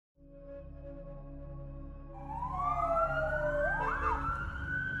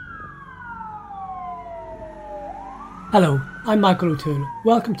Hello, I'm Michael O'Toole.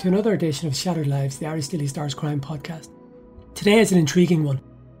 Welcome to another edition of Shattered Lives, the Irish Daily Star's crime podcast. Today is an intriguing one.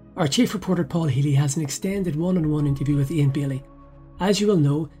 Our chief reporter Paul Healy has an extended one-on-one interview with Ian Bailey. As you will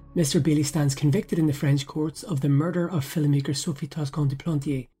know, Mr. Bailey stands convicted in the French courts of the murder of filmmaker Sophie Toscan du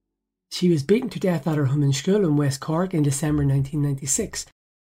Plantier. She was beaten to death at her home in Schull in West Cork in December 1996.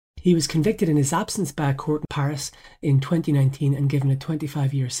 He was convicted in his absence by a court in Paris in 2019 and given a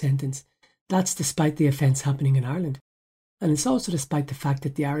 25-year sentence. That's despite the offence happening in Ireland. And it's also despite the fact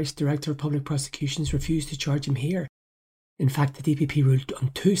that the Irish Director of Public Prosecutions refused to charge him here. In fact, the DPP ruled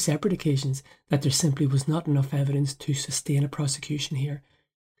on two separate occasions that there simply was not enough evidence to sustain a prosecution here.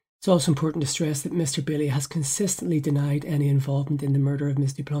 It's also important to stress that Mr. Bailey has consistently denied any involvement in the murder of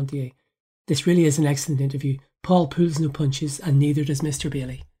Ms. du Plantier. This really is an excellent interview. Paul pulls no punches, and neither does Mr.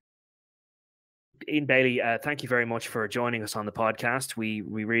 Bailey. Ian Bailey, thank you very much for joining us on the podcast. We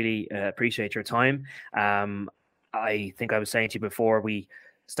really appreciate your time. I think I was saying to you before we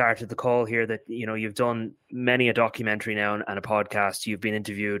started the call here that, you know, you've done many a documentary now and a podcast. You've been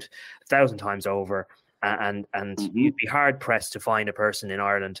interviewed 1,000 times over, and you'd be hard pressed to find a person in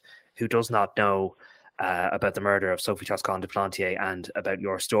Ireland who does not know about the murder of Sophie Toscan du Plantier and about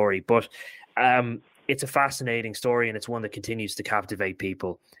your story. But it's a fascinating story, and it's one that continues to captivate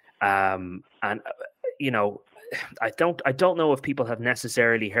people. You know, I don't know if people have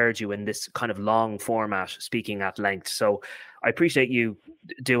necessarily heard you in this kind of long format speaking at length. So I appreciate you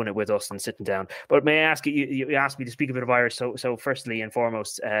doing it with us and sitting down. But may I ask you asked me to speak a bit of Irish. So firstly and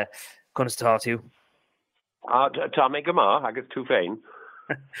foremost, Conas Tá tú? Tá mé go maith, agus tú féin.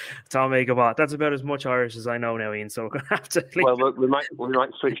 Tá mé go maith. That's about as much Irish as I know now, Ian. So we're going to have to. Well, we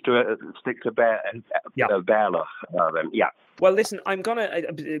might switch to stick to Béla then. Yeah. Well, listen, I'm going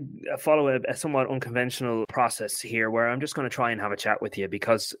to follow a somewhat unconventional process here where I'm just going to try and have a chat with you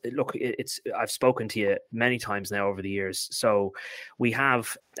because, look, I've spoken to you many times now over the years. So we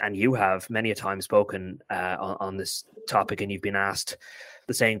have, and you have many a time spoken on this topic, and you've been asked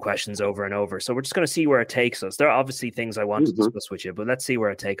the same questions over and over. So we're just going to see where it takes us. There are obviously things I want to discuss with you, but let's see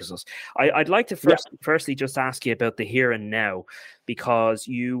where it takes us. I'd like to firstly just ask you about the here and now, because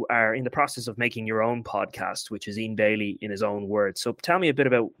you are in the process of making your own podcast, which is Ian Bailey in his own words. So tell me a bit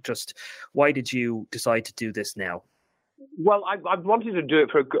about just why did you decide to do this now? Well, I've wanted to do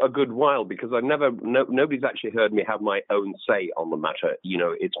it for a good while because nobody's actually heard me have my own say on the matter. You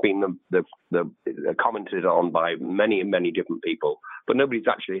know, it's been the commented on by many different people, but nobody's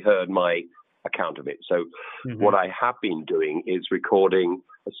actually heard my account of it. So what I have been doing is recording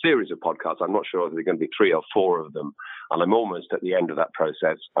a series of podcasts. I'm not sure if there are going to be 3 or 4 of them, and I'm almost at the end of that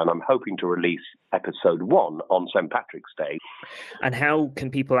process, and I'm hoping to release episode 1 on St. Patrick's Day. And how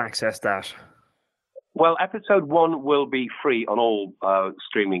can people access that? Well, episode 1 will be free on all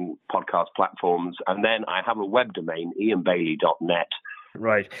streaming podcast platforms, and then I have a web domain, ianbailey.net.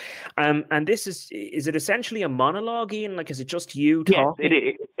 Right. And this is it essentially a monologue, Ian? Like, is it just you talking?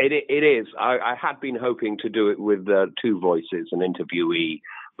 Yes, it is. I had been hoping to do it with 2 voices, an interviewee,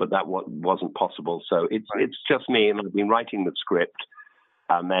 but that wasn't possible. So it's just me, and I've been writing the script,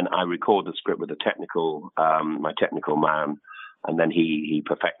 and then I record the script with my technical man, and then he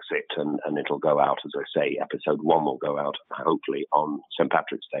perfects it, and it'll go out, as I say. Episode 1 will go out, hopefully, on St.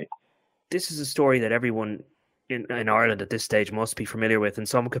 Patrick's Day. This is a story that everyone in Ireland at this stage must be familiar with in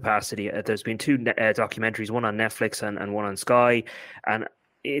some capacity. There's been 2 documentaries, one on Netflix and one on Sky, and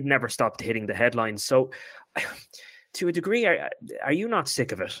it never stopped hitting the headlines. So to a degree, are you not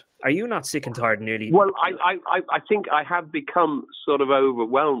sick of it? Are you not sick and tired nearly? Well, I think I have become sort of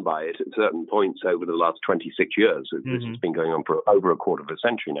overwhelmed by it at certain points over the last 26 years. This has been going on for over a quarter of a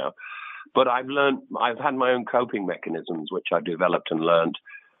century now. But I've had my own coping mechanisms, which I developed and learned.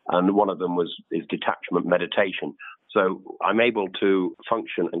 And one of them is detachment meditation. So I'm able to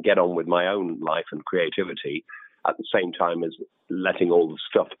function and get on with my own life and creativity at the same time as letting all the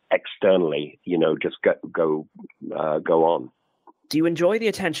stuff externally, you know, just go on. Do you enjoy the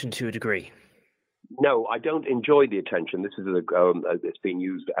attention to a degree? No, I don't enjoy the attention. This is it's being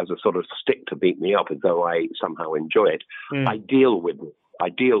used as a sort of stick to beat me up, as though I somehow enjoy it. I deal with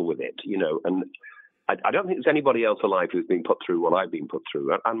it, you know, and I don't think there's anybody else alive who's been put through what I've been put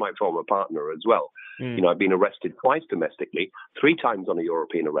through, and my former partner as well. You know, I've been arrested twice domestically, 3 times on a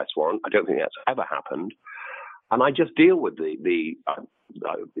European arrest warrant. I don't think that's ever happened. And I just deal with I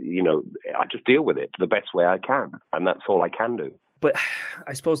just deal with it the best way I can. And that's all I can do. But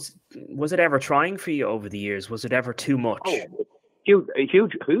I suppose, was it ever trying for you over the years? Was it ever too much? Oh,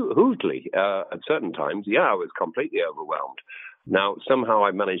 hugely. At certain times, I was completely overwhelmed. Now, somehow I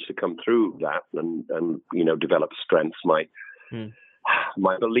managed to come through that and you know, develop strengths.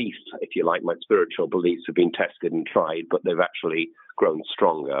 my beliefs, if you like, my spiritual beliefs have been tested and tried, but they've actually grown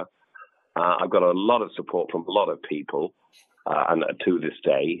stronger. I've got a lot of support from a lot of people, and to this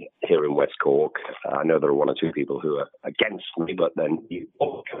day, here in West Cork, I know there are one or two people who are against me, but then you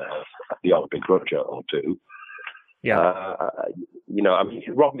all can have the odd begrudger or two. Yeah. I mean,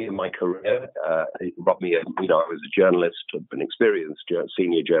 it robbed me of my career. It robbed me of, I was a journalist, an experienced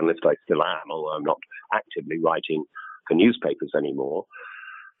senior journalist. I still am, although I'm not actively writing for newspapers anymore.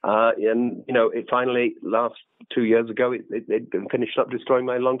 It finally, last 2 years ago, it finished up destroying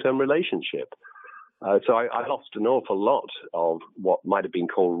my long-term relationship. So I lost an awful lot of what might have been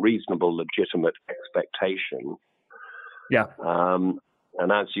called reasonable, legitimate expectation. Yeah.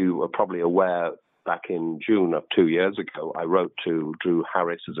 And as you are probably aware, back in June of 2 years ago, I wrote to Drew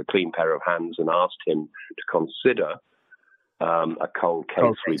Harris as a clean pair of hands and asked him to consider a cold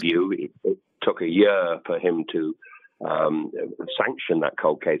case review. It took a year for him to sanction that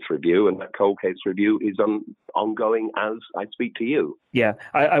cold case review, and that cold case review is ongoing as I speak to you. Yeah,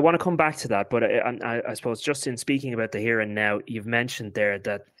 I want to come back to that, but I suppose just in speaking about the here and now, you've mentioned there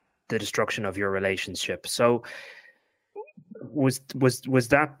that the destruction of your relationship. So was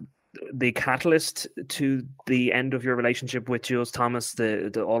that the catalyst to the end of your relationship with Jules Thomas?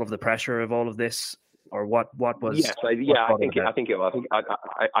 The all of the pressure of all of this, or what was? Yes, I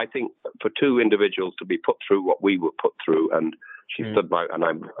think for two individuals to be put through what we were put through, and she stood by, and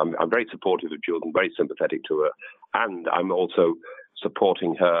I'm very supportive of Jules and very sympathetic to her, and I'm also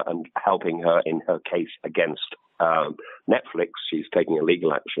supporting her and helping her in her case against Netflix. She's taking a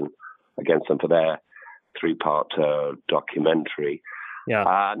legal action against them for their 3-part documentary.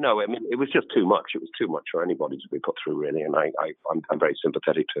 Yeah. No, I mean, it was just too much. It was too much for anybody to be put through, really, and I'm very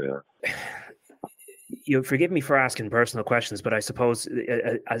sympathetic to her. You forgive me for asking personal questions, but I suppose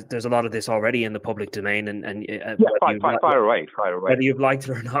there's a lot of this already in the public domain, and fire away. Whether you've liked it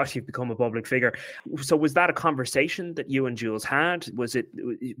or not, you've become a public figure. So, was that a conversation that you and Jules had?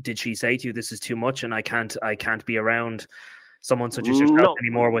 Did she say to you, "This is too much, and I can't be around someone such as yourself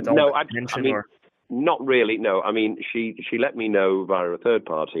anymore"? With all the attention, not really. No, I mean, she let me know via a third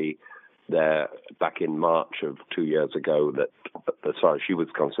party there back in March of 2 years ago that, as far as she was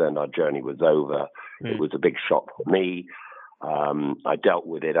concerned, our journey was over. It was a big shock for me. I dealt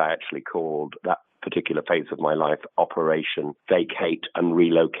with it. I actually called that particular phase of my life Operation Vacate and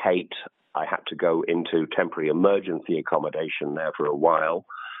Relocate. I had to go into temporary emergency accommodation there for a while.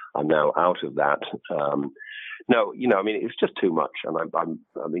 I'm now out of that. No, I mean, it's just too much. And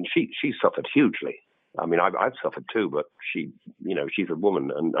she suffered hugely. I mean, I've suffered too, but she's a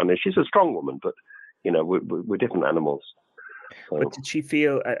woman, and she's a strong woman, but, we're different animals. So. But did she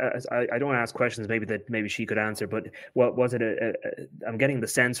feel, I don't want to ask questions maybe she could answer, but what was it? I'm getting the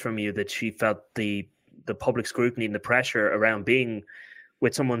sense from you that she felt the public scrutiny and the pressure around being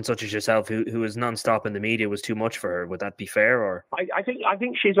with someone such as yourself who is nonstop in the media was too much for her. Would that be fair? Or I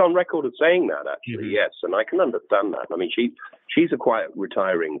think she's on record of saying that, actually, yes, and I can understand that. I mean, she's a quite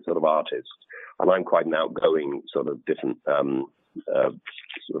retiring sort of artist, and I'm quite an outgoing sort of different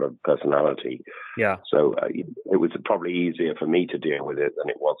sort of personality. Yeah. So it was probably easier for me to deal with it than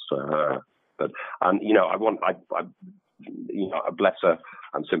it was for her. But I bless her.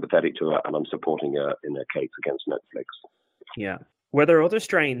 I'm sympathetic to her, and I'm supporting her in her case against Netflix. Yeah. Were there other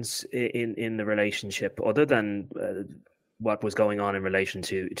strains in the relationship other than what was going on in relation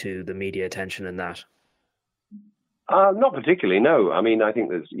to the media attention and that? Not particularly, no. I mean, I think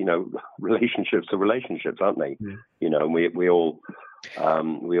there's, relationships are relationships, aren't they? And we all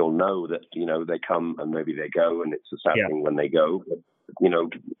know that, they come and maybe they go, and it's a sad thing when they go. But,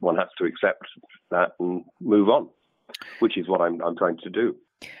 one has to accept that and move on, which is what I'm trying to do.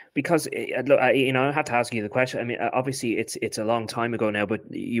 Because I had to ask you the question. I mean, obviously, it's a long time ago now, but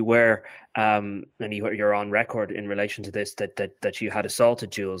you were, and you're on record in relation to this that you had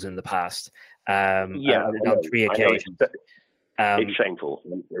assaulted Jules in the past. On 3 occasions. It's shameful.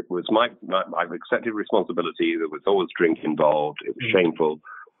 It was I've accepted responsibility. There was always drink involved. It was shameful.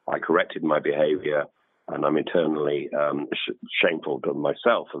 I corrected my behaviour, and I'm eternally shameful to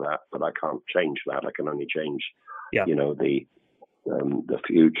myself for that. But I can't change that. I can only change, the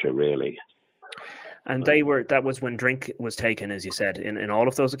future, really. And that was when drink was taken, as you said, in all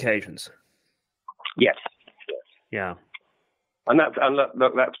of those occasions. Yes. Yeah. And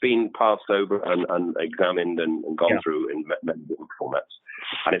that's been passed over and examined and gone through in many different formats.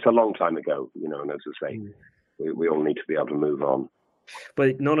 And it's a long time ago, and as I say, we all need to be able to move on.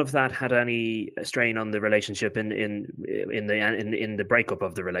 But none of that had any strain on the relationship in the breakup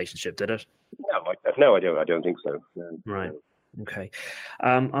of the relationship, did it? No, I don't think so. No. Right. Okay.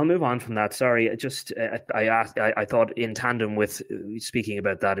 I'll move on from that. Sorry, I thought in tandem with speaking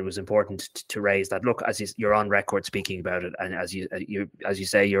about that, it was important to raise that. Look, as you're on record speaking about it, and as you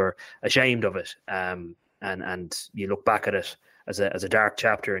say, you're ashamed of it, and you look back at it as a dark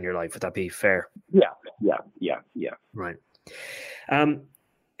chapter in your life. Would that be fair? Yeah. Right.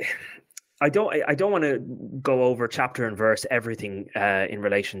 I don't want to go over chapter and verse everything in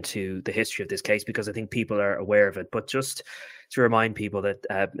relation to the history of this case, because I think people are aware of it. But just to remind people that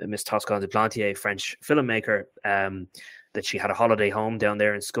Miss Toscan du Plantier, French filmmaker, that she had a holiday home down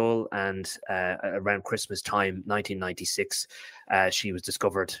there in Skull, and around Christmas time, 1996, she was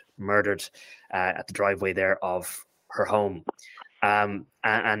discovered murdered at the driveway there of her home.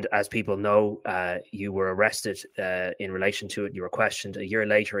 And as people know, you were arrested in relation to it. You were questioned. A year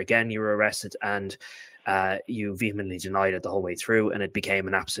later, again, you were arrested, and you vehemently denied it the whole way through, and it became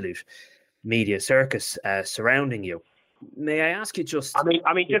an absolute media circus surrounding you. May I ask you just? I mean,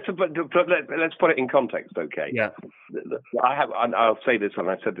 just let's put it in context, okay? Yeah. I'll say this, and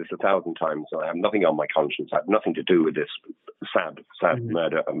I've said this 1,000 times. I have nothing on my conscience. I have nothing to do with this sad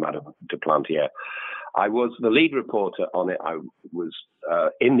murder of Madame du Plantier. I was the lead reporter on it. I was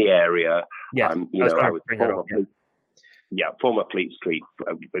in the area. Yeah, I was former Fleet Street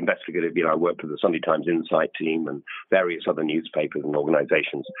investigative. I worked with the Sunday Times Insight team and various other newspapers and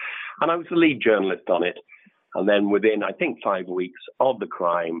organisations, and I was the lead journalist on it. And then within, I think, 5 weeks of the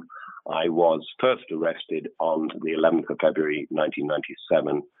crime, I was first arrested on the 11th of February,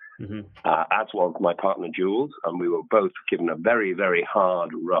 1997, as was my partner, Jules. And we were both given a very, very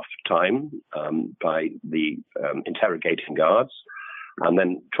hard, rough time by the interrogating guards. And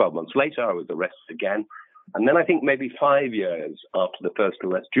then 12 months later, I was arrested again. And then I think maybe 5 years after the first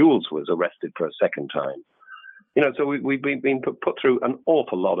arrest, Jules was arrested for a second time. So we've been put through an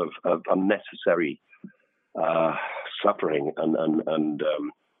awful lot of unnecessary suffering and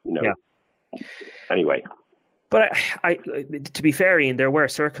anyway. But I to be fair, Ian, there were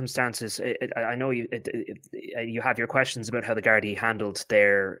circumstances. I know you have your questions about how the Gardaí handled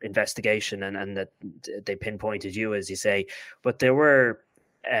their investigation and that they pinpointed you, as you say. But there were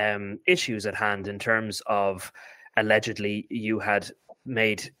issues at hand in terms of allegedly you had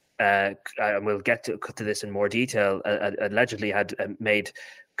made. And we'll get to this in more detail. Allegedly had made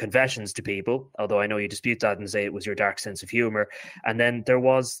confessions to people, although I know you dispute that and say it was your dark sense of humor. And then there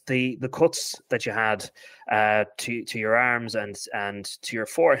was the cuts that you had to your arms and to your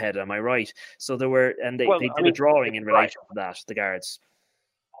forehead. Am I right? So there were, and they did a drawing in relation to that, the guards.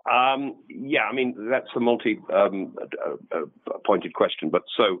 That's a multi-pointed question, but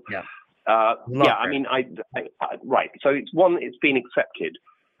so right. So it's been accepted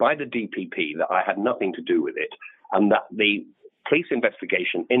by the DPP that I had nothing to do with it, and that the police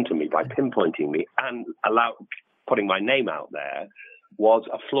investigation into me by pinpointing me and putting my name out there was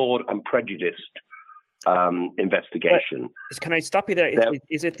a flawed and prejudiced investigation. Can I stop you there?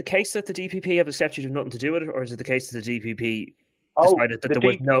 Is it the case that the DPP have accepted you have nothing to do with it, or is it the case that the DPP decided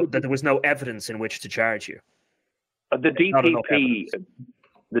that there was no evidence in which to charge you?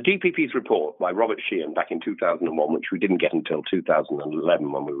 The DPP's report by Robert Sheehan back in 2001, which we didn't get until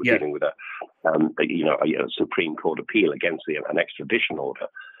 2011 when we were dealing with a Supreme Court appeal against an extradition order,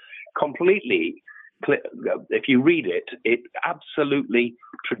 completely, if you read it, it absolutely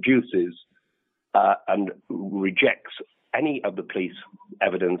produces and rejects any of the police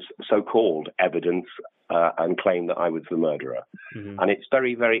evidence, so-called evidence, and claim that I was the murderer. And it's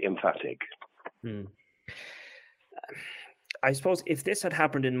very, very emphatic. I suppose if this had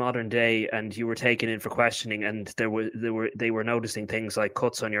happened in modern day and you were taken in for questioning and they were noticing things like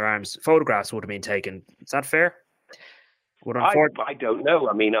cuts on your arms, photographs would have been taken. Is that fair? I don't know.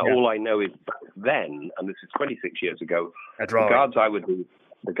 I mean, all I know is back then, and this is 26 years ago, the guards I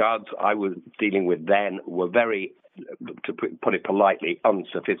was dealing with then were very, to put it politely,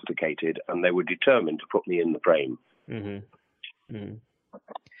 unsophisticated, and they were determined to put me in the frame.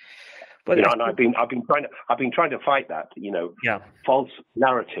 But and I've been trying to fight that, false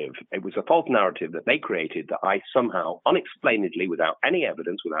narrative. It was a false narrative that they created that I somehow, unexplainedly, without any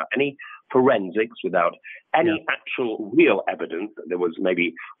evidence, without any forensics, without any actual real evidence, that there was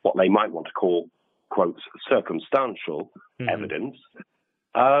maybe what they might want to call, quotes, circumstantial evidence,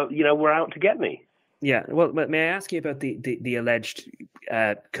 were out to get me. Yeah, well, may I ask you about the alleged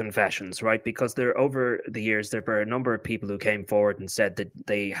confessions, right? Because over the years, there were a number of people who came forward and said that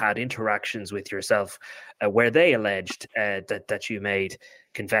they had interactions with yourself where they alleged that you made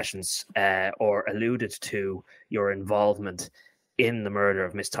confessions or alluded to your involvement in the murder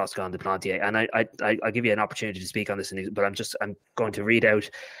of Miss Toscan du Plantier. And I'll give you an opportunity to speak on this, but I'm going to read out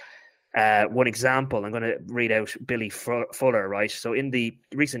One example, I'm going to read out Billy Fuller, right? So in the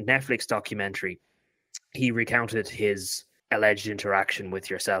recent Netflix documentary, he recounted his alleged interaction with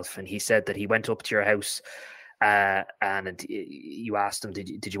yourself, and he said that he went up to your house and you asked him,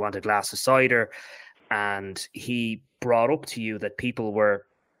 did you want a glass of cider? And he brought up to you that people were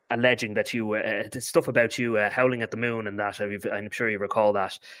alleging that you stuff about you howling at the moon, and that I'm sure you recall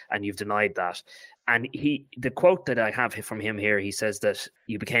that, and you've denied that. And the quote that I have from him here, he says that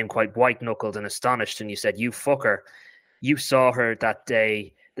you became quite white-knuckled and astonished, and you said, "You fucker, you saw her that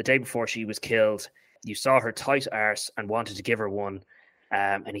day, the day before she was killed. You saw her tight arse and wanted to give her one."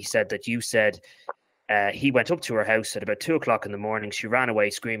 And he said that you said he went up to her house at about 2:00 in the morning. She ran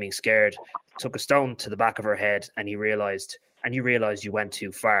away screaming, scared, took a stone to the back of her head, and you realized you went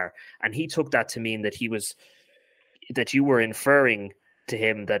too far. And he took that to mean that that you were inferring to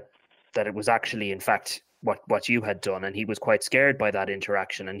him that it was actually, in fact, what you had done. And he was quite scared by that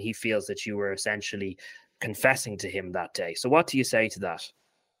interaction. And he feels that you were essentially confessing to him that day. So what do you say to that?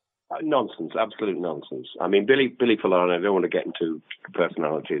 Nonsense, absolute nonsense. I mean, Billy Fuller, and I don't want to get into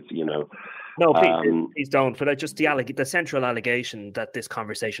personalities, No, please don't. But just the central allegation that this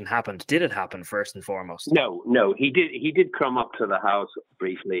conversation happened. Did it happen first and foremost? No. He did come up to the house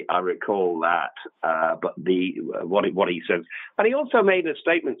briefly. I recall that. But what he says, and he also made a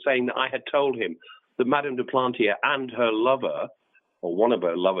statement saying that I had told him that Madame du Plantier and her lover, or one of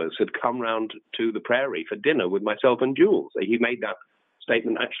her lovers, had come round to the Prairie for dinner with myself and Jules. He made that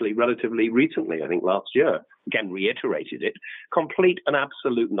statement actually relatively recently, I think last year. Again, reiterated it. Complete and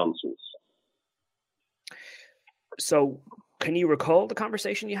absolute nonsense. So, can you recall the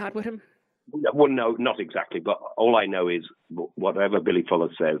conversation you had with him? Well, no, not exactly. But all I know is whatever Billy Fuller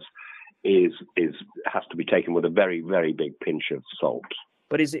says has to be taken with a very, very big pinch of salt.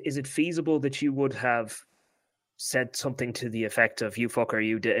 But is it feasible that you would have said something to the effect of "you fucker,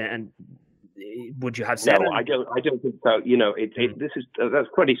 you did"? And would you have said? No, I don't think so. That's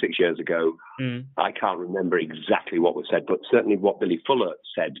 26 years ago. I can't remember exactly what was said, but certainly what Billy Fuller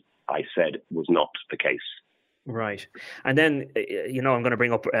said, I said, was not the case. Right. And then, I'm going to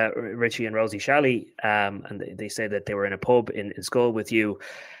bring up Richie and Rosie Shelley, and they say that they were in a pub in school with you,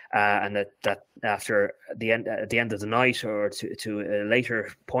 and that after at the end of the night, or to a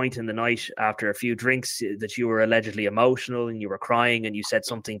later point in the night, after a few drinks, that you were allegedly emotional and you were crying, and you said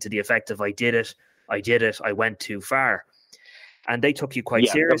something to the effect of, I did it, I went too far. And they took you quite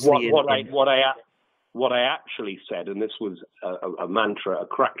seriously. What I actually said, and this was a mantra, a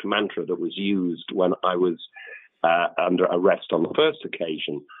cracked mantra that was used when I was under arrest on the first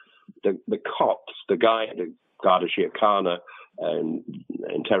occasion. The cops, the guy, the Garda Síochána, and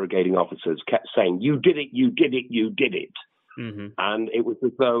interrogating officers kept saying, "You did it, you did it, you did it." Mm-hmm. And it was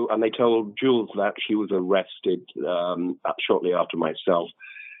as though, and they told Jules that she was arrested shortly after myself.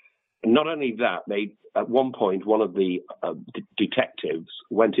 Not only that, at one point, one of the detectives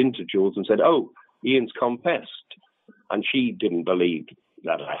went into Jules and said, "Oh, Ian's confessed," and she didn't believe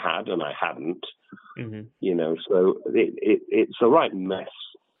that I had, and I hadn't. Mm-hmm. So it's a right mess.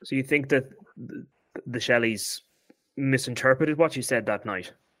 So you think that the Shelleys misinterpreted what you said that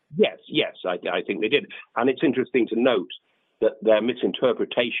night? Yes, I think they did. And it's interesting to note that their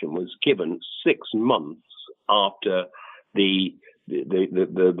misinterpretation was given 6 months after the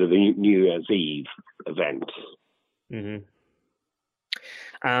New Year's Eve event. Mm-hmm.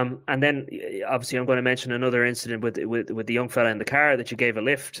 And then, obviously, I'm going to mention another incident with the young fella in the car that you gave a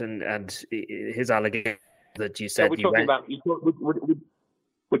lift, and his allegation that you said we're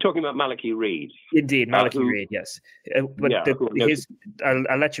talking about Malachi Reid. Indeed, Malachi Reid, yes. But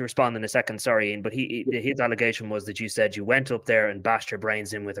I'll let you respond in a second. Sorry, Ian, but his allegation was that you said you went up there and bashed your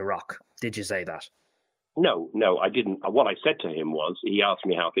brains in with a rock. Did you say that? No, I didn't. What I said to him was, he asked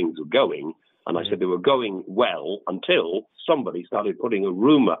me how things were going, and I said they were going well until somebody started putting a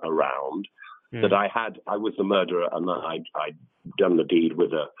rumor around that I was the murderer and that I'd done the deed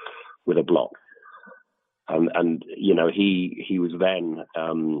with a block. And he was then.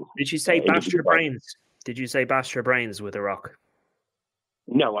 Did you say bashed your brains? Did you say bashed your brains with a rock?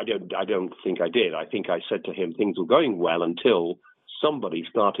 No, I don't think I did. I think I said to him things were going well until somebody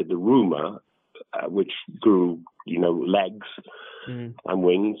started the rumor, which grew, legs and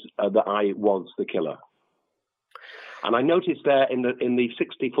wings, that I was the killer. And I noticed there in the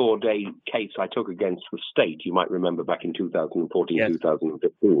 64-day case I took against the state, you might remember back in 2014, yes.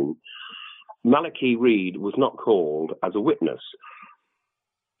 2015, Malachi Reid was not called as a witness.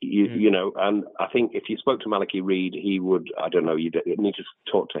 And I think if you spoke to Malachi Reid, he would, I don't know, you'd need to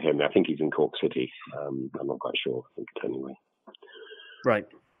talk to him. I think he's in Cork City. I'm not quite sure, I think, anyway. Right.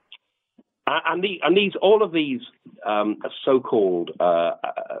 All of these so-called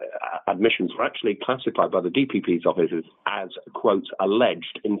admissions were actually classified by the DPP's officers as, quotes,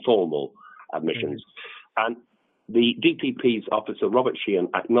 alleged informal admissions. And the DPP's officer, Robert Sheehan,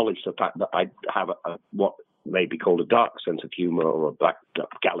 acknowledged the fact that I have what may be called a dark sense of humour or a black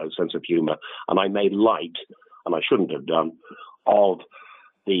gallows sense of humour, and I made light, and I shouldn't have done, of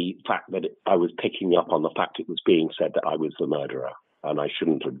the fact that I was picking up on the fact it was being said that I was the murderer. And I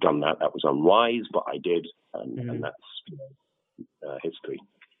shouldn't have done that. That was unwise, but I did, and that's history.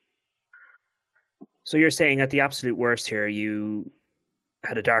 So you're saying at the absolute worst here, you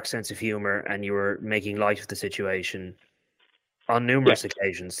had a dark sense of humour and you were making light of the situation on numerous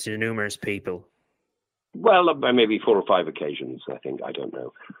occasions to numerous people. Well, maybe 4 or 5 occasions, I think. I don't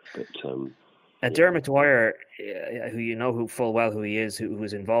know. But Dermot Dwyer, who you know who full well who he is, who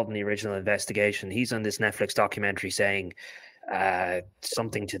was involved in the original investigation, he's on this Netflix documentary saying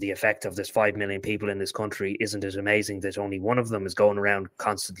something to the effect of there's 5 million people in this country. Isn't it amazing that only one of them is going around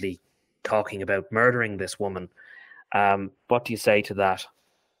constantly talking about murdering this woman? What do you say to that?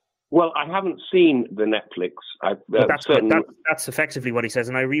 Well, I haven't seen the Netflix. That's effectively what he says,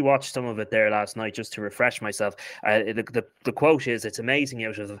 and I rewatched some of it there last night just to refresh myself. The quote is, "It's amazing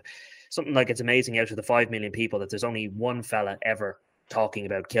out of the 5 million people that there's only one fella ever talking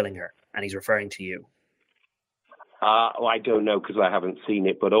about killing her," and he's referring to you. Well, I don't know because I haven't seen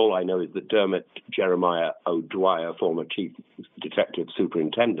it, but all I know is that Dermot Jeremiah O'Dwyer, former chief detective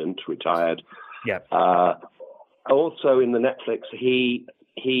superintendent, retired. Yeah. Also in the Netflix, he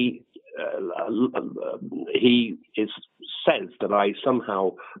says that I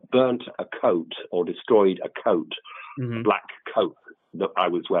somehow burnt a coat or destroyed a coat, a black coat that I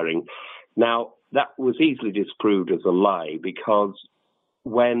was wearing. Now, that was easily disproved as a lie because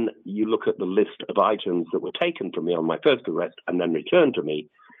when you look at the list of items that were taken from me on my first arrest and then returned to me,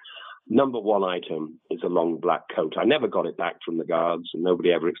 number 1 item is a long black coat. I never got it back from the guards, and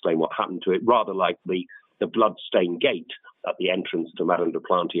nobody ever explained what happened to it, rather like the blood-stained gate at the entrance to Madame du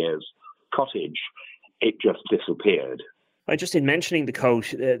Plantier's cottage. It just disappeared. Just in mentioning the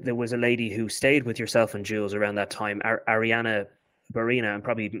coat, there was a lady who stayed with yourself and Jules around that time, Ariana Barina, I'm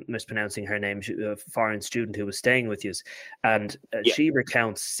probably mispronouncing her name, a foreign student who was staying with you, and she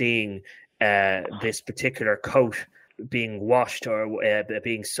recounts seeing this particular coat being washed or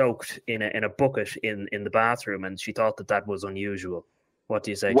being soaked in a bucket in the bathroom, and she thought that was unusual. What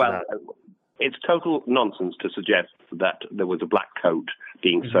do you say to that? It's total nonsense to suggest that there was a black coat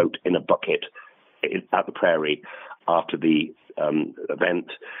being soaked in a bucket at the Prairie after the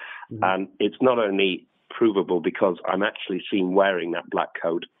event. And it's not only provable because I'm actually seen wearing that black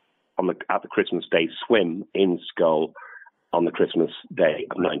coat at the Christmas Day swim in Skull on the Christmas Day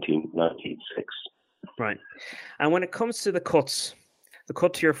of 1996. Right. And when it comes to the cuts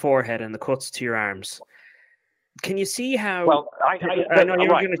to your forehead and the cuts to your arms, can you see how... Well, I know you're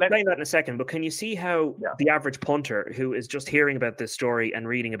going to explain that in a second, but can you see how the average punter who is just hearing about this story and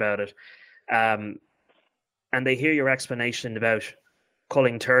reading about it, and they hear your explanation about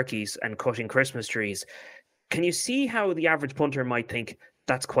culling turkeys and cutting Christmas trees, can you see how the average punter might think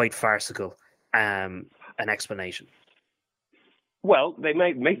that's quite farcical, an explanation? Well, they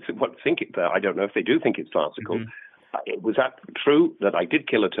may think it. I don't know if they do think it's farcical. It was true that I did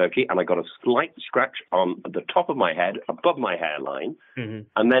kill a turkey, and I got a slight scratch on the top of my head, above my hairline,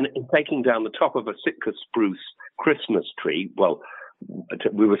 and then in taking down the top of a Sitka spruce Christmas tree, well,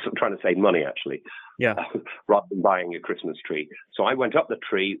 we were trying to save money, actually, rather than buying a Christmas tree. So I went up the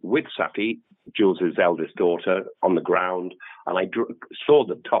tree with Sophie, Jules' eldest daughter, on the ground, and I saw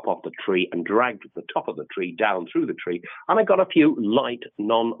the top of the tree and dragged the top of the tree down through the tree, and I got a few light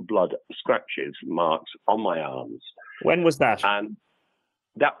non-blood marks on my arms. When was that? And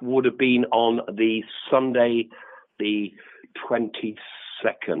that would have been on the Sunday, the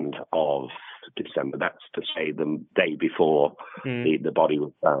 22nd of December. That's to say the day before the body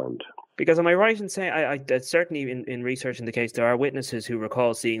was found. Because am I right in saying, I certainly in researching the case, there are witnesses who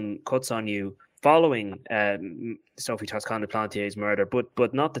recall seeing cuts on you following Sophie Toscan du Plantier's murder,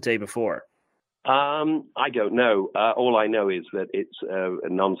 but not the day before. I don't know. All I know is that it's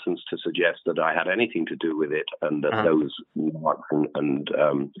nonsense to suggest that I had anything to do with it, and that those marks and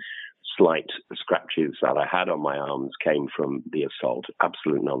slight scratches that I had on my arms came from the assault.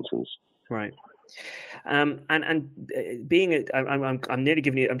 Absolute nonsense. Right. And being I'm nearly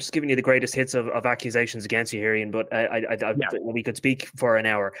giving you, I'm just giving you the greatest hits of accusations against you here, Ian, but we could speak for an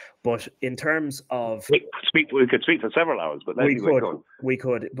hour, but in terms of we could speak for several hours, but we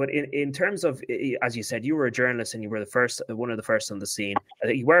could, but in terms of, as you said, you were a journalist and you were one of the first on the scene.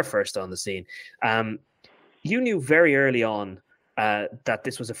 You were first on the scene. You knew very early on that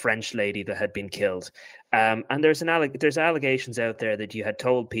this was a French lady that had been killed. And there's allegations out there that you had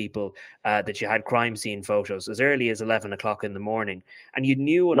told people that you had crime scene photos as early as 11 o'clock in the morning, and you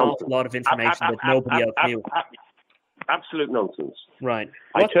knew an awful lot of information that nobody else knew. Absolute nonsense. Right.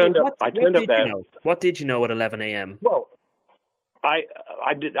 What did you know at 11 a.m.? Well, I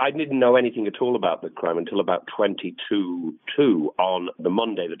didn't know anything at all about the crime until about 22:02 on the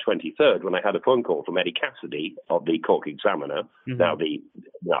Monday, the 23rd, when I had a phone call from Eddie Cassidy of the Cork Examiner, now the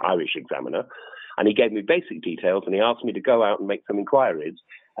Irish Examiner, and he gave me basic details, and he asked me to go out and make some inquiries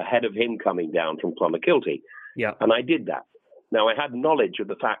ahead of him coming down from Clonakilty. Yeah. And I did that. Now, I had knowledge of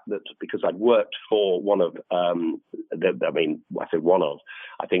the fact that because I'd worked for one of, I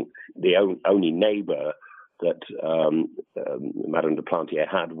think the only neighbour that Madame du Plantier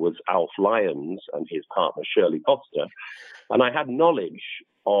had was Alf Lyons and his partner Shirley Foster. And I had knowledge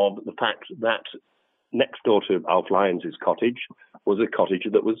of the fact that next door to Alf Lyons' cottage was a cottage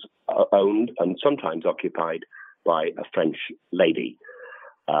that was owned and sometimes occupied by a French lady.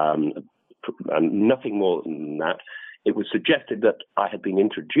 And nothing more than that. It was suggested that I had been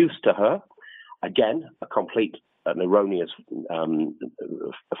introduced to her. Again, an erroneous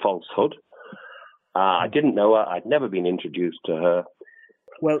falsehood. I didn't know her. I'd never been introduced to her.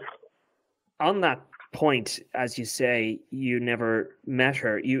 Well, on that point, as you say, you never met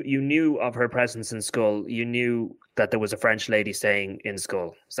her. You knew of her presence in Schull. You knew that there was a French lady staying in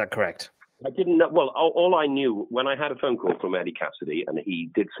Schull. Is that correct? I didn't know. Well, all I knew when I had a phone call from Eddie Cassidy, and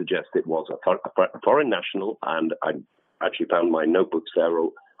he did suggest it was a foreign national, and I actually found my notebooks there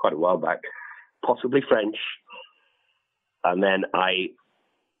quite a while back, possibly French. And then I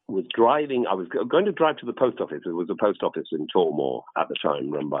was driving. I was going to drive to the post office. There was a post office in Tormore at the time,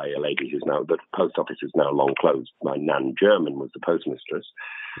 run by a lady the post office is now long closed. My Nan German was the postmistress.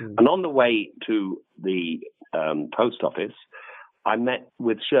 And on the way to the post office, I met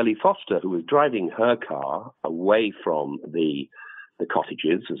with Shirley Foster, who was driving her car away from the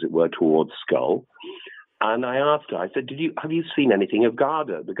cottages, as it were, towards Schull. And I asked her, I said, have you seen anything of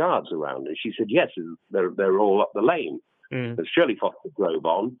the guards around? And she said, yes, they're all up the lane. So Shirley Foster drove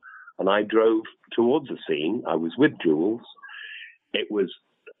on, and I drove towards the scene. I was with Jules. It was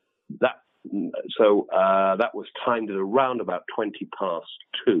that. So that was timed at around about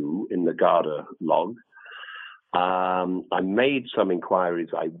 2:20 in the Garda log. I made some inquiries.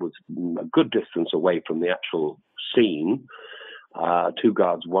 I was a good distance away from the actual scene. Two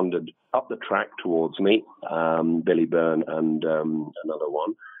guards wandered up the track towards me, Billy Byrne and another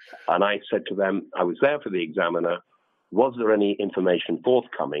one. And I said to them, I was there for the Examiner. Was there any information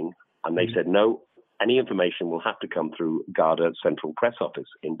forthcoming? And they said, no, any information will have to come through Garda Central Press Office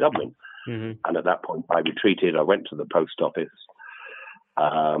in Dublin. And at that point, I retreated. I went to the post office.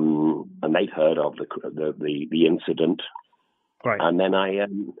 And they'd heard of the incident, right? And then I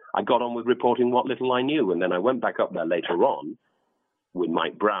got on with reporting what little I knew, and then I went back up there later on with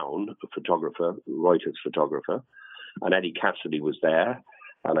Mike Brown, a photographer, Reuters photographer, and Eddie Cassidy was there,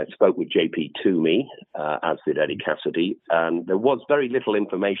 and I spoke with JP Toomey, as did Eddie Cassidy, and there was very little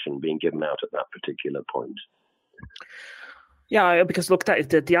information being given out at that particular point. Yeah, because look,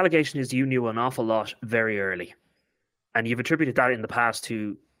 the allegation is you knew an awful lot very early. And you've attributed that in the past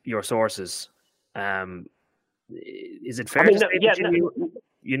to your sources. Is it fair to say that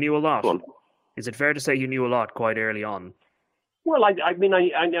you knew a lot? Is it fair to say you knew a lot quite early on? Well, I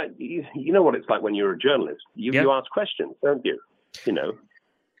you know what it's like when you're a journalist. You ask questions, don't you? You know.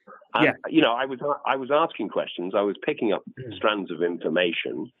 And, I was asking questions. I was picking up strands of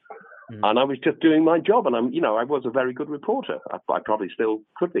information, and I was just doing my job. And I was a very good reporter. I probably still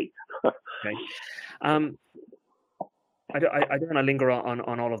could be. Okay. I don't want to linger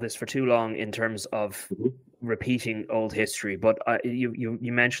on all of this for too long in terms of repeating old history, but you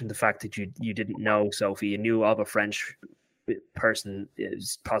mentioned the fact that you didn't know Sophie. You knew of a French person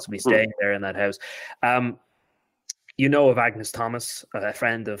is possibly staying there in that house. You know of Agnes Thomas, a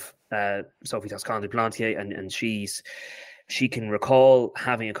friend of Sophie Toscan du Plantier, and she can recall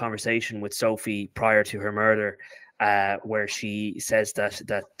having a conversation with Sophie prior to her murder, where she says that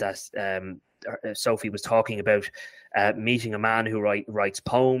Sophie was talking about meeting a man who writes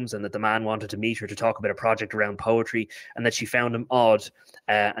poems, and that the man wanted to meet her to talk about a project around poetry, and that she found him odd,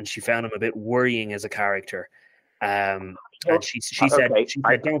 and she found him a bit worrying as a character. And she said,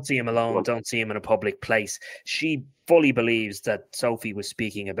 don't see him alone, don't see him in a public place. She fully believes that Sophie was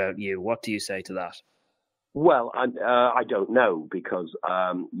speaking about you. What do you say to that? Well, I don't know, because,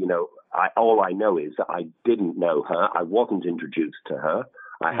 all I know is that I didn't know her. I wasn't introduced to her.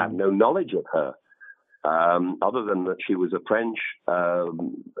 I had no knowledge of her. other than that she was a French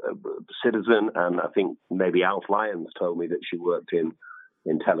citizen, and I think maybe Alf Lyons told me that she worked in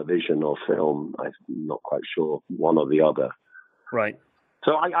television or film. I'm not quite sure, one or the other. Right.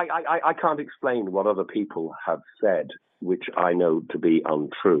 So I can't explain what other people have said, which I know to be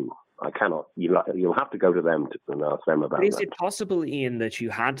untrue. I cannot. You'll have to go to them and ask them about it. Is it possible, Ian, that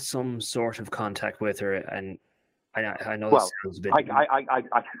you had some sort of contact with her? And I know well, this sounds a bit... I'm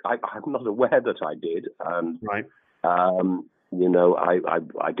not aware that I did. Right.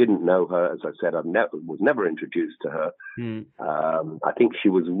 I didn't know her. As I said, was never introduced to her. I think she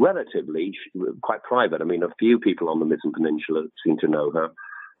was relatively quite private. I mean, a few people on the Mizzen Peninsula seem to know her.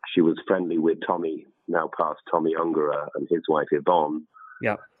 She was friendly with Tommy, now past Tommy Ungerer, and his wife Yvonne.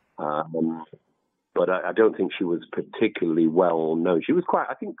 Yeah. But I don't think she was particularly well known.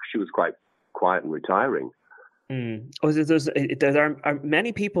 I think she was quite quiet and retiring. Oh, there are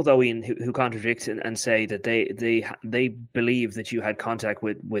many people, though, Ian, who contradict and say that they believe that you had contact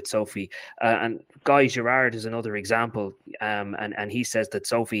with Sophie. And Guy Girard is another example. And he says that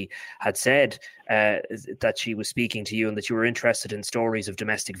Sophie had said that she was speaking to you and that you were interested in stories of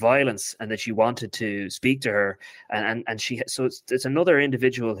domestic violence and that you wanted to speak to her. And she, so it's another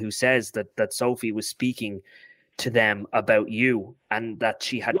individual who says that Sophie was speaking to them about you, and that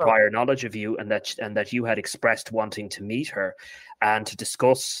she had prior knowledge of you, and that you had expressed wanting to meet her and to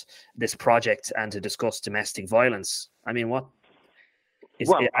discuss this project and to discuss domestic violence. I mean, what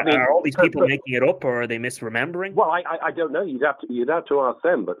are all these people making it up, or are they misremembering? Well, I don't know. You'd have to ask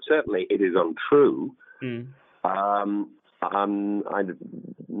them, but certainly it is untrue.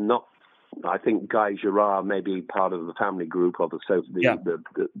 I think Guy Girard may be part of the family group of the thing.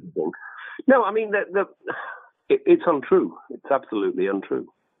 No, I mean it's untrue. It's absolutely untrue.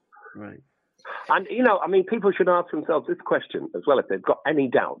 Right. And, people should ask themselves this question as well if they've got any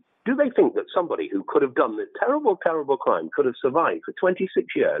doubt. Do they think that somebody who could have done this terrible, terrible crime could have survived for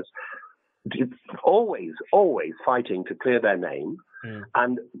 26 years, always fighting to clear their name?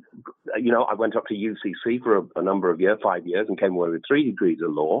 And, I went up to UCC for a number of years, 5 years, and came away with 3 degrees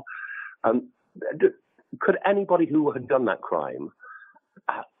of law. Could anybody who had done that crime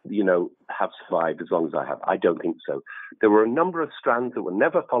have survived as long as I have? I don't think so. There were a number of strands that were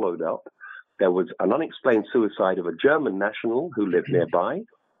never followed up. There was an unexplained suicide of a German national who lived nearby,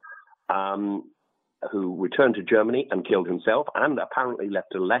 who returned to Germany and killed himself, and apparently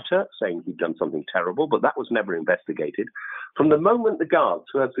left a letter saying he'd done something terrible, but that was never investigated. From the moment the guards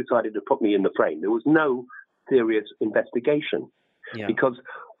first decided to put me in the frame, there was no serious investigation. Because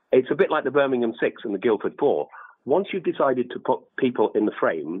it's a bit like the Birmingham Six and the Guildford Four. Once you've decided to put people in the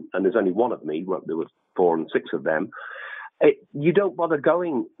frame, and there's only one of me, well, there were 4 and 6 of them, you don't bother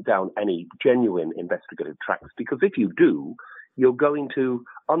going down any genuine investigative tracks, because if you do, you're going to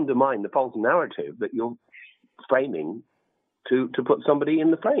undermine the false narrative that you're framing to put somebody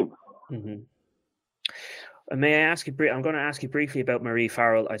in the frame. May I ask you? I'm going to ask you briefly about Marie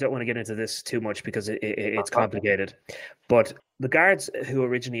Farrell. I don't want to get into this too much because it's complicated. But the guards who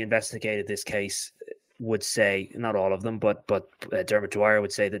originally investigated this case would say, not all of them, but Dermot Dwyer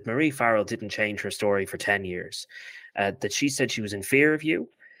would say that Marie Farrell didn't change her story for 10 years. That she said she was in fear of you,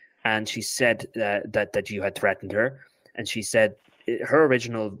 and she said that you had threatened her, and she said her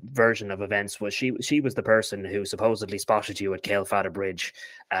original version of events was she was the person who supposedly spotted you at Kailfada Bridge,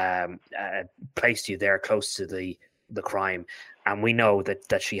 placed you there close to the crime, and we know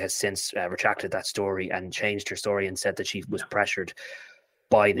that she has since retracted that story and changed her story and said that she was pressured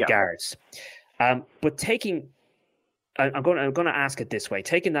by the guards. But I'm going to ask it this way: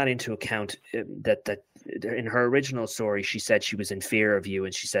 taking that into account, that in her original story she said she was in fear of you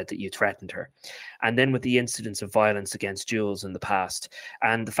and she said that you threatened her, and then with the incidents of violence against Jules in the past,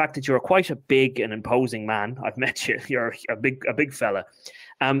 and the fact that you're quite a big and imposing man, I've met you, you're a big fella.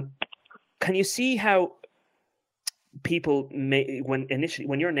 Can you see how people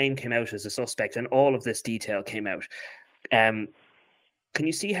when your name came out as a suspect and all of this detail came out, can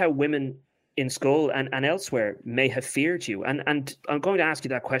you see how women in Skull and elsewhere may have feared you? And I'm going to ask you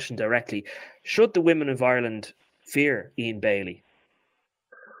that question directly. Should the women of Ireland fear Ian Bailey?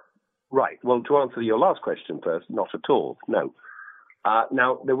 Right. Well, to answer your last question first, not at all. No.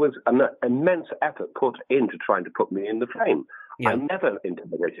 Now, there was an immense effort put into trying to put me in the frame. I never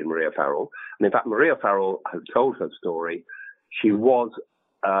intimidated Maria Farrell. And in fact, Maria Farrell has told her story. She was,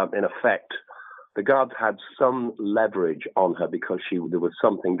 in effect, the guards had some leverage on her because there was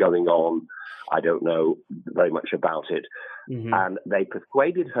something going on. I don't know very much about it. And they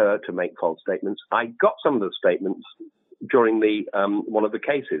persuaded her to make false statements. I got some of the statements during one of the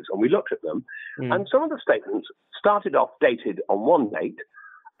cases, and we looked at them. And some of the statements started off dated on one date,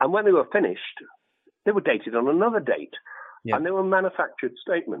 and when they were finished, They were dated on another date. Yeah. And they were manufactured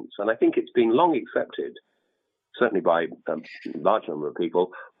statements. And I think it's been long accepted, certainly by a large number of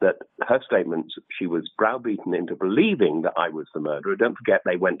people, that her statements, she was browbeaten into believing that I was the murderer. Don't forget,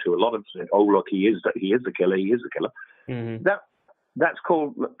 they went to a lot of, oh, look, he is the killer, he is the killer. Mm-hmm. That's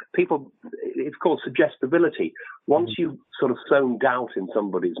called, it's called suggestibility. Once you've sort of sown doubt in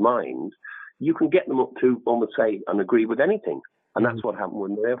somebody's mind, you can get them up to almost say and agree with anything. And that's what happened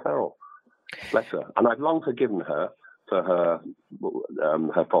with Maria Farrell. Bless her. And I've long forgiven her for her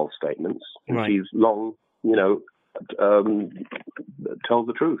false statements. And she's long, told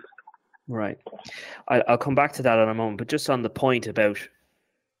the truth. Right. I'll come back to that in a moment, but just on the point about,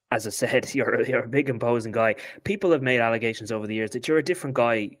 as I said, you're a big imposing guy. People have made allegations over the years that you're a different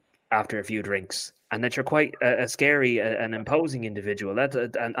guy after a few drinks, and that you're quite a scary and imposing individual.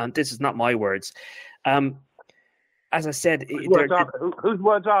 And this is not my words. As I said, whose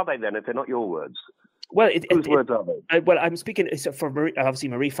words are they then, if they're not your words? Well, whose words are they? Well, I'm speaking for Marie, obviously.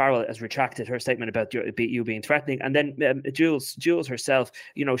 Marie Farrell has retracted her statement about you being threatening, and then Jules herself.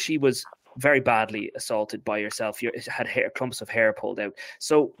 She was very badly assaulted by yourself. You had clumps of hair pulled out.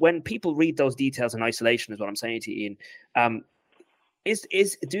 So when people read those details in isolation, is what I'm saying to you, Ian.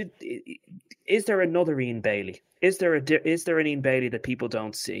 Is there another Ian Bailey? Is there an Ian Bailey that people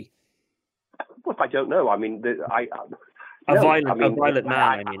don't see? Well, I don't know. I mean, a violent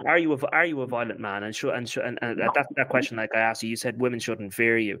man. Are you a violent man? And that question, like I asked you, you said women shouldn't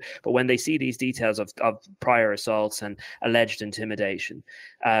fear you, but when they see these details of prior assaults and alleged intimidation,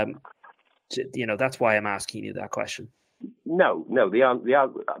 that's why I'm asking you that question. No.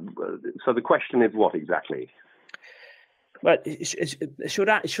 So the question is what exactly? But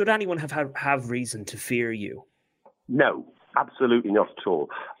should anyone have reason to fear you? No, absolutely not at all.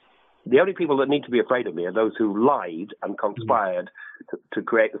 The only people that need to be afraid of me are those who lied and conspired to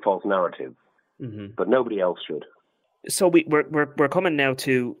create the false narrative. Mm-hmm. But nobody else should. So we're coming now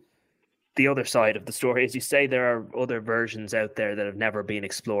to the other side of the story. As you say, there are other versions out there that have never been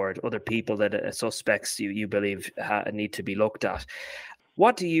explored, other people that suspects you believe need to be looked at.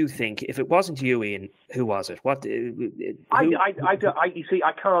 What do you think? If it wasn't you, Ian, who was it? You see,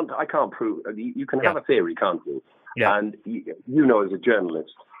 I can't prove. You can have a theory, can't you? Yeah. And as a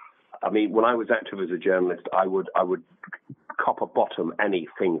journalist, I mean, when I was active as a journalist, I would copper bottom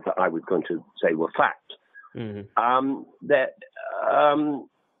anything that I was going to say were fact. Mm-hmm.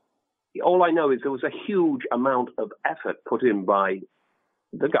 All I know is there was a huge amount of effort put in by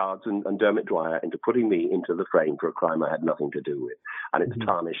the guards and Dermot Dwyer into putting me into the frame for a crime I had nothing to do with. And it's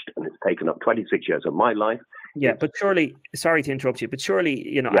tarnished and it's taken up 26 years of my life. Yeah, but surely, sorry to interrupt you, but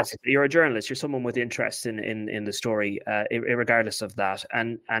surely, as you're a journalist, you're someone with interest in the story, regardless of that.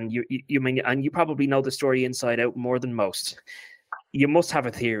 And you probably know the story inside out more than most. You must have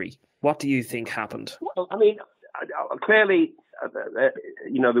a theory. What do you think happened? Well, I mean, clearly,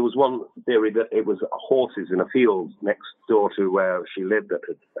 there was one theory that it was horses in a field next door to where she lived that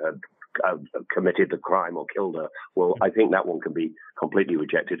had committed the crime or killed her. Well, I think that one can be completely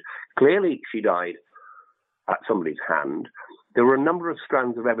rejected. Clearly, she died at somebody's hand. There were a number of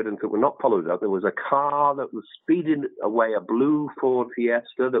strands of evidence that were not followed up. There was a car that was speeding away, a blue Ford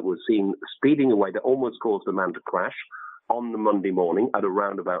Fiesta that was seen speeding away that almost caused the man to crash on the Monday morning at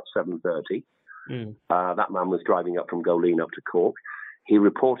around about 7:30. That man was driving up from Goleen up to Cork. He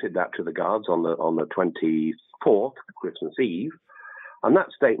reported that to the guards on the 24th, Christmas Eve, and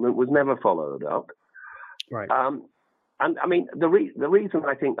that statement was never followed up. Right. And I mean, the reason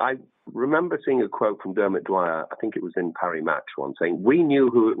I think I remember seeing a quote from Dermot Dwyer, I think it was in Paris Match one, saying, "We knew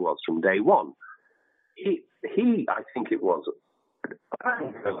who it was from day one." He I think it was,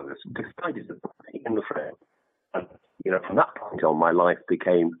 decided to put me in the frame. And, from that point on, my life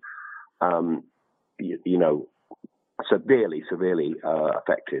became, severely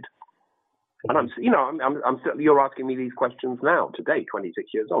affected. And I'm still, you're asking me these questions now, today,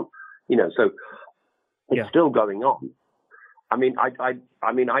 26 years on, so it's still going on. I mean, I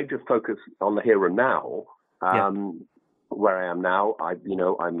just focus on the here and now, where I am now. I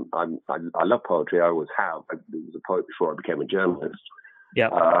love poetry. I always have. I was a poet before I became a journalist. Yeah.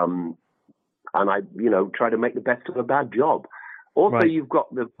 And I, try to make the best of a bad job. Also, You've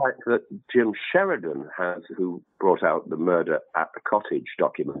got the fact that Jim Sheridan who brought out the Murder at the Cottage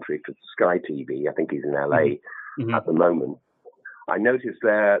documentary for Sky TV. I think he's in LA at the moment. I noticed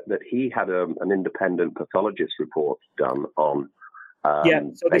there that he had an independent pathologist report done on.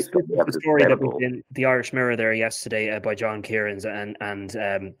 So this was the story that was in the Irish Mirror there yesterday by John Kieran's, and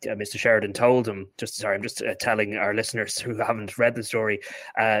Mr. Sheridan told him. I'm just telling our listeners who haven't read the story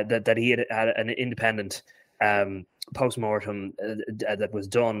that he had an independent post-mortem that was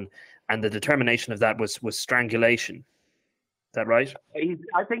done and the determination of that was strangulation. Is that right?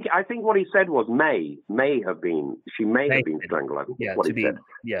 I think what he said was she may have been strangled. I think what he said.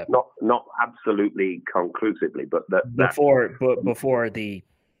 Yeah. Not absolutely conclusively, but before the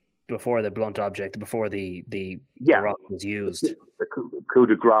blunt object, before the rock was used. The coup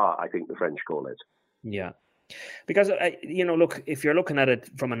de grace, I think the French call it. Yeah. Because, look, if you're looking at it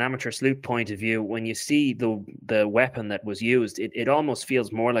from an amateur sleuth point of view, when you see the weapon that was used, it almost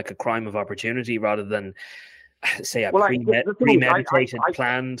feels more like a crime of opportunity rather than, say, a premeditated,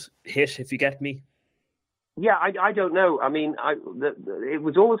 planned hit, if you get me. Yeah, I don't know. I mean,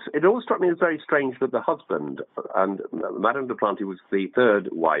 it always struck me as very strange that the husband, and Madame de Plantier was the third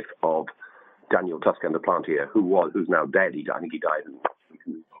wife of Daniel Toscan du Plantier, who's now dead. I think he died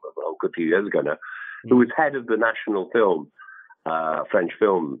a good few years ago now. Who was head of the national French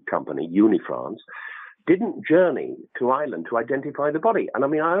film company, Unifrance, didn't journey to Ireland to identify the body. And I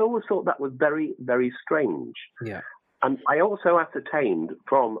mean, I always thought that was very, very strange. Yeah. And I also ascertained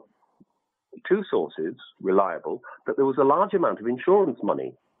from two sources, reliable, that there was a large amount of insurance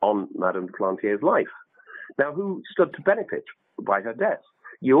money on Madame de Plantier's life. Now, who stood to benefit by her death?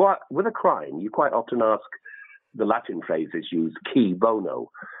 With a crime, you quite often ask, the Latin phrase is used, qui bono,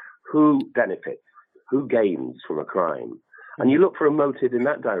 who benefits? Who gains from a crime? And you look for a motive in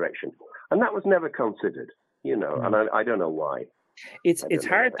that direction. And that was never considered, and I don't know why. It's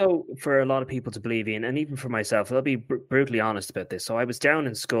hard, though, for a lot of people to believe in, and even for myself. I'll be brutally honest about this. So I was down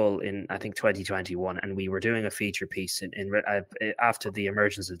in school in, I think, 2021, and we were doing a feature piece after the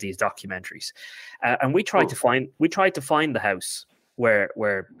emergence of these documentaries. And we tried to find the house where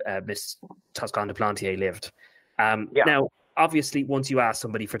Miss Toscan du Plantier lived. Now, obviously, once you ask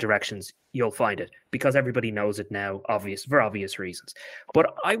somebody for directions, you'll find it because everybody knows it now, for obvious reasons.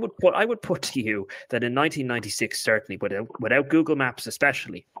 But I would put to you that in 1996, certainly, without Google Maps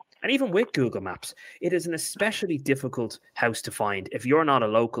especially, and even with Google Maps, it is an especially difficult house to find. If you're not a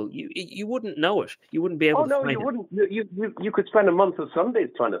local, you wouldn't know it. You wouldn't be able to find it. Oh, no, you wouldn't. You could spend a month of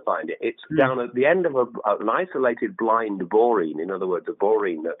Sundays trying to find it. It's down at the end of an isolated blind boreen. In other words, a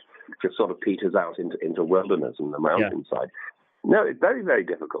boreen that just sort of peters out into wilderness and the mountainside. No, it's very, very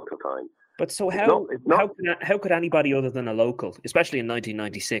difficult to find. But so how could anybody other than a local, especially in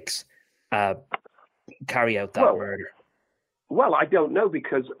 1996, carry out that murder? Well, I don't know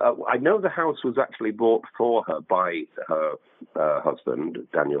because I know the house was actually bought for her by her husband,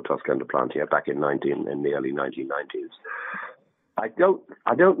 Daniel Toscan du Plantier, back in the early 1990s. I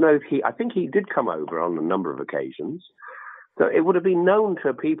don't know if I think he did come over on a number of occasions. So it would have been known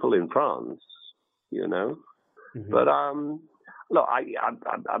to people in France, Mm-hmm. But look,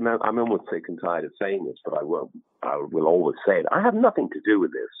 I'm almost sick and tired of saying this, but I will always say it. I have nothing to do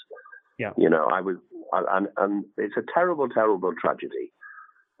with this. Yeah. And it's a terrible, terrible tragedy.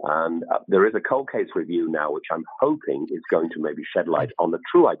 And there is a cold case review now, which I'm hoping is going to maybe shed light on the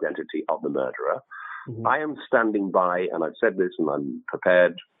true identity of the murderer. Mm-hmm. I am standing by, and I've said this, and I'm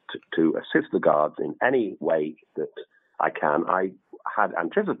prepared to assist the guards in any way that I can. I had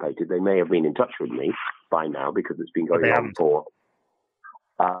anticipated they may have been in touch with me by now because it's been going on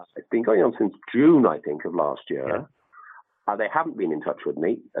it's been going on since June, I think, of last year. Yeah. They haven't been in touch with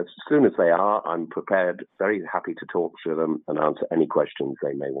me. As soon as they are, I'm prepared, very happy to talk to them and answer any questions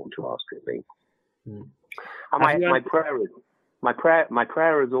they may want to ask of me. Mm. And my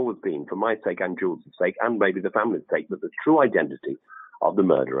prayer has always been, for my sake and Jules' sake, and maybe the family's sake, that the true identity of the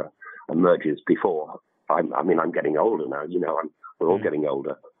murderer emerges before. I'm getting older now. We're all getting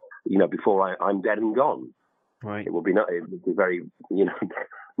older. Before I'm dead and gone. Right. It would be very,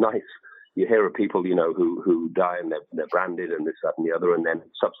 nice. You hear of people, who die and they're branded and this, that, and the other, and then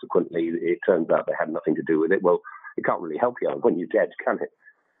subsequently it turns out they had nothing to do with it. Well, it can't really help you when you're dead, can it?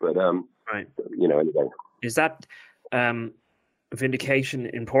 But right. Anyway. Is that vindication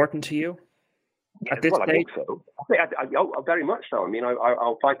important to you at this stage? I think so. I very much so. I mean,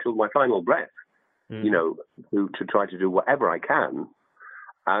 I'll fight till my final breath. To try to do whatever I can.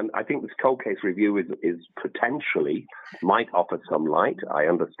 And I think this cold case review is potentially might offer some light. I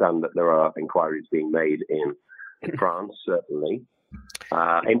understand that there are inquiries being made in France, certainly.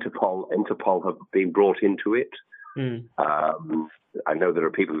 Interpol have been brought into it. I know there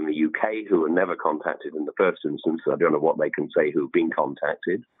are people in the UK who were never contacted in the first instance. I don't know what they can say who've been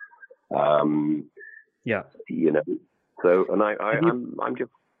contacted. So, and I'm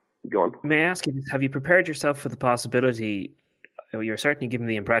just... Go on. May I ask you, have you prepared yourself for the possibility? You're certainly giving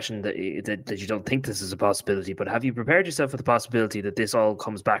the impression that you don't think this is a possibility, but have you prepared yourself for the possibility that this all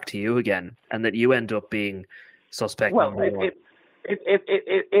comes back to you again and that you end up being suspect number one?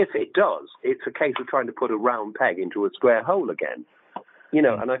 If it does, it's a case of trying to put a round peg into a square hole again.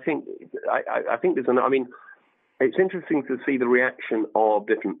 And I think there's I mean, it's interesting to see the reaction of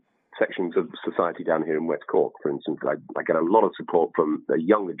different sections of society down here in West Cork. For instance, I get a lot of support from the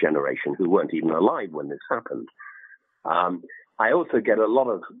younger generation who weren't even alive when this happened. I also get a lot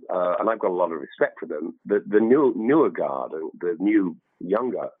of, and I've got a lot of respect for them, the newer guard, the new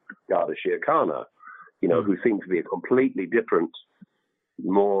younger Garda Síochána, who seem to be a completely different,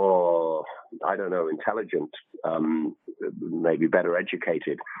 more, intelligent, maybe better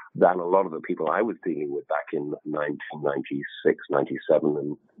educated than a lot of the people I was dealing with back in 1996, 97,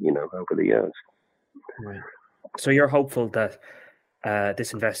 and, over the years. Right. So you're hopeful that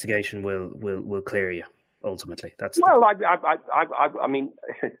this investigation will clear you, ultimately? I mean,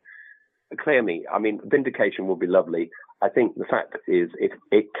 clear me. I mean, vindication would be lovely. I think the fact is, if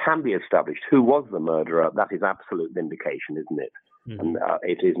it can be established who was the murderer, that is absolute vindication, isn't it? Mm-hmm. And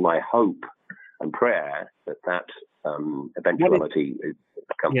it is my hope and prayer that eventuality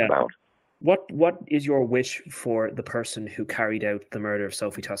comes about. What is your wish for the person who carried out the murder of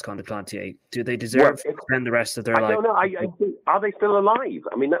Sophie Toscan du Plantier? Do they deserve to spend the rest of their life? I don't know. Are they still alive?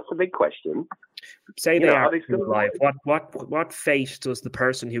 I mean, that's a big question. Say are they still alive? What fate does the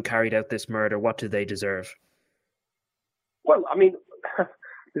person who carried out this murder, what do they deserve? Well, I mean,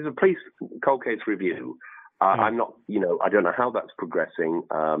 there's a police cold case review. I'm not, I don't know how that's progressing.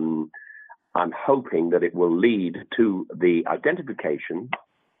 I'm hoping that it will lead to the identification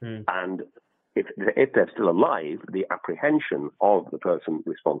and if they're still alive, the apprehension of the person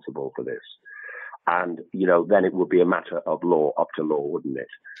responsible for this. And, then it would be a matter of law, up to law, wouldn't it?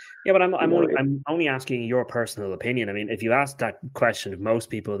 Yeah, but I'm only asking your personal opinion. I mean, if you ask that question of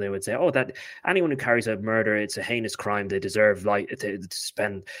most people, they would say, that anyone who carries out murder, it's a heinous crime. They deserve to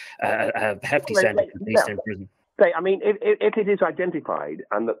spend a hefty sentence in prison. I mean, if it is identified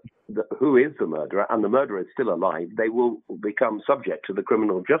and who is the murderer and the murderer is still alive, they will become subject to the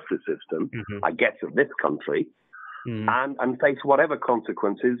criminal justice system, I guess, of this country, and face whatever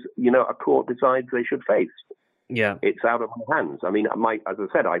consequences, a court decides they should face. Yeah, it's out of my hands. I mean, as I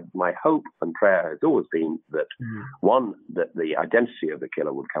said, my hope and prayer has always been that one, that the identity of the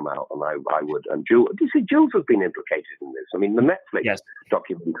killer would come out, and I would. And Jules has been implicated in this. I mean, the Netflix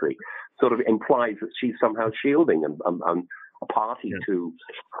documentary sort of implies that she's somehow shielding and a party to,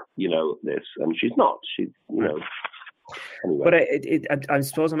 this, and she's not. She's, Anyway. But I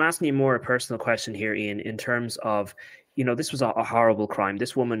suppose I'm asking you more a personal question here, Ian, in terms of, this was a horrible crime.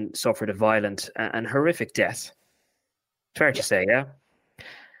 This woman suffered a violent and horrific death. Fair to say, yeah?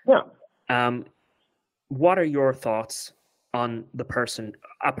 Yeah. What are your thoughts on a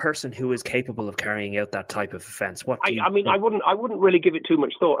person who is capable of carrying out that type of offence? I wouldn't really give it too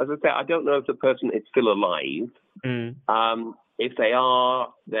much thought. As I say, I don't know if the person is still alive. If they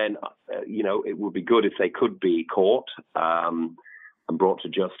are, then it would be good if they could be caught and brought to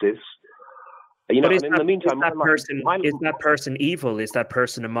justice. But in the meantime, is that person evil? Is that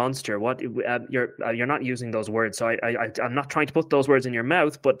person a monster? What you're not using those words, so I'm not trying to put those words in your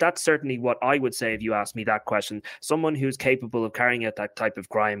mouth. But that's certainly what I would say if you asked me that question. Someone who's capable of carrying out that type of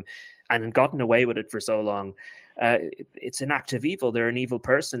crime and gotten away with it for so long, it's an act of evil. They're an evil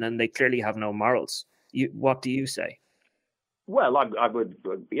person, and they clearly have no morals. What do you say? Well,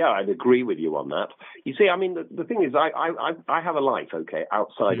 I'd agree with you on that. You see, I mean, the thing is, I have a life,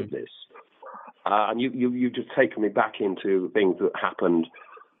 outside of this. And you've just taken me back into things that happened,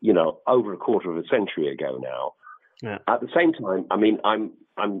 over a quarter of a century ago now. Yeah. At the same time, I mean, I'm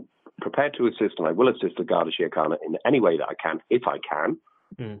prepared to assist, and I will assist the Garda Síochána in any way that I can, if I can.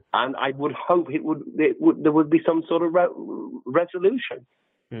 And I would hope there would be some sort of resolution.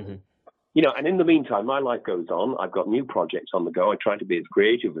 And in the meantime, my life goes on. I've got new projects on the go. I try to be as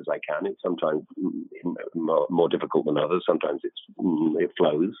creative as I can. It's sometimes more difficult than others. Sometimes it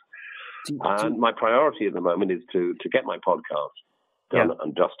flows. And my priority at the moment is to get my podcast done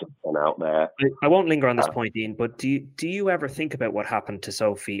and dusted and out there. I won't linger on this point, Ian, but do you ever think about what happened to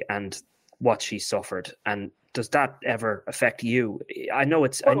Sophie and what she suffered? And does that ever affect you? I know,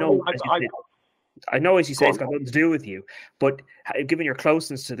 as you say, it's got nothing to do with you, but given your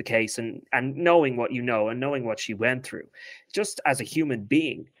closeness to the case and knowing what you know and knowing what she went through, just as a human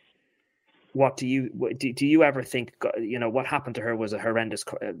being, what do you ever think? What happened to her was a horrendous.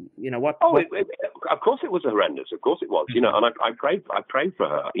 Of course it was horrendous. Of course it was. And I prayed for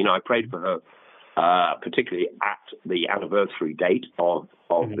her. I prayed for her, particularly at the anniversary date of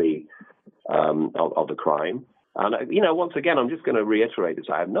the crime. And once again, I'm just going to reiterate this: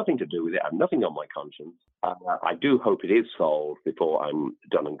 I have nothing to do with it. I have nothing on my conscience. I do hope it is solved before I'm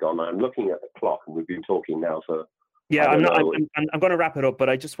done and gone. I'm looking at the clock, and we've been talking now for Yeah, I'm going to wrap it up, but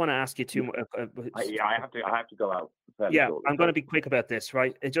I just want to ask you two more. I have to go out. Yeah, I'm going to be quick about this,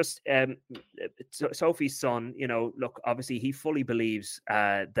 right? It just Sophie's son, look, obviously he fully believes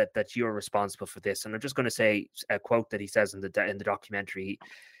that you're responsible for this, and I'm just going to say a quote that he says in the documentary.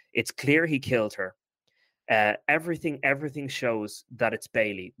 It's clear he killed her. Everything shows that it's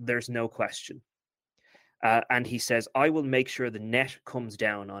Bailey. There's no question. And he says, I will make sure the net comes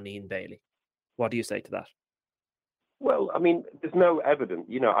down on Ian Bailey. What do you say to that? Well, I mean, there's no evidence.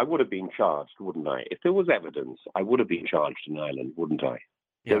 I would have been charged, wouldn't I? If there was evidence, I would have been charged in Ireland, wouldn't I?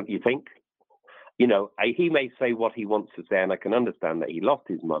 Yeah. Don't you think? He may say what he wants to say, and I can understand that he lost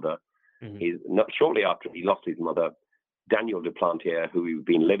his mother. Shortly after he lost his mother, Daniel du Plantier, who he'd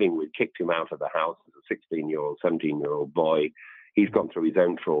been living with, kicked him out of the house as a 16-year-old, 17-year-old boy. He's gone through his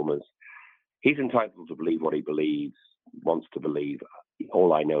own traumas. He's entitled to believe what he believes, wants to believe.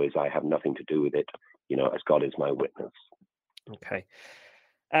 All I know is I have nothing to do with it, as God is my witness. Okay.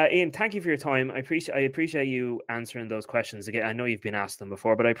 Ian, thank you for your time. I appreciate you answering those questions. Again, I know you've been asked them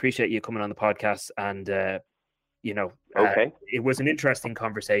before, but I appreciate you coming on the podcast. And, okay. It was an interesting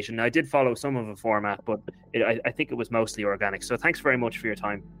conversation. I did follow some of the format, but I think it was mostly organic. So thanks very much for your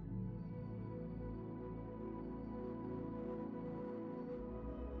time.